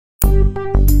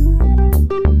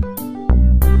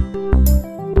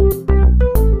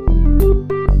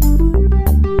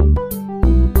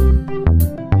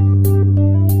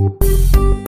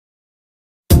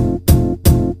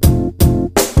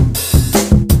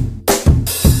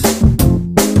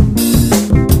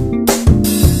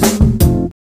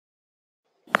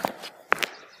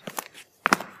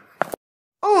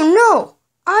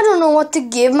what to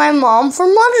give my mom for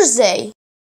Mother's Day.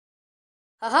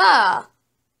 Haha!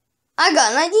 I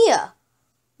got an idea.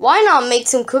 Why not make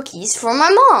some cookies for my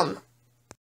mom?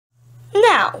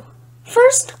 Now,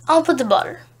 first I'll put the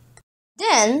butter.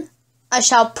 Then I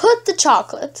shall put the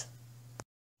chocolate.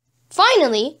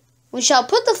 Finally, we shall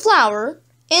put the flour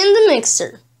in the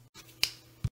mixer.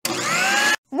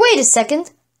 Wait a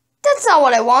second. That's not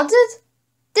what I wanted.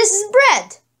 This is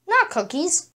bread, not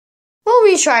cookies. We'll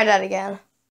retry that again.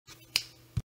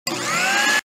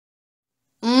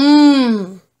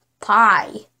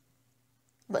 Pie.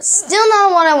 But still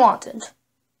not what I wanted.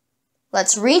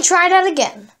 Let's retry that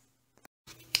again.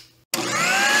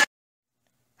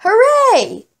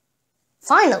 Hooray!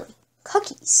 Finally,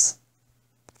 cookies.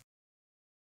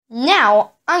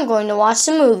 Now I'm going to watch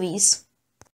some movies.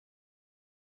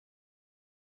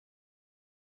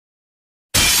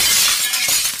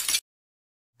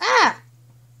 Ah!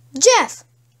 Jeff,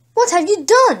 what have you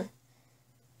done?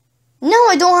 Now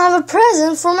I don't have a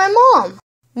present for my mom.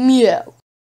 Meow.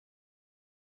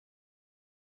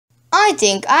 I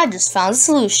think I just found a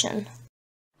solution.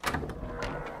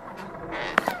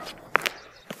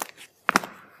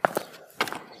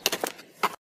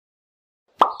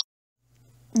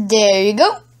 There you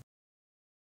go.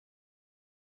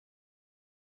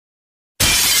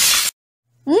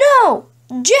 No!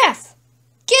 Jeff!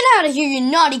 Get out of here, you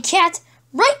naughty cat!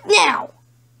 Right now!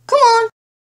 Come on!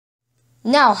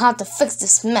 Now I'll have to fix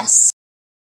this mess.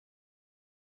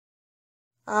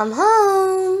 I'm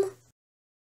home.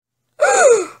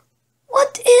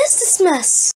 What is this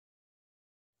mess?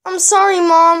 I'm sorry,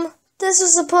 Mom. This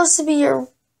was supposed to be your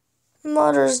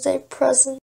Mother's Day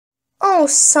present. Oh,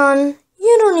 son,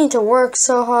 you don't need to work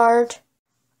so hard.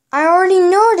 I already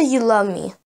know that you love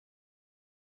me.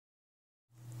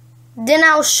 Then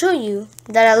I'll show you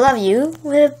that I love you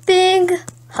with a big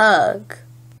hug.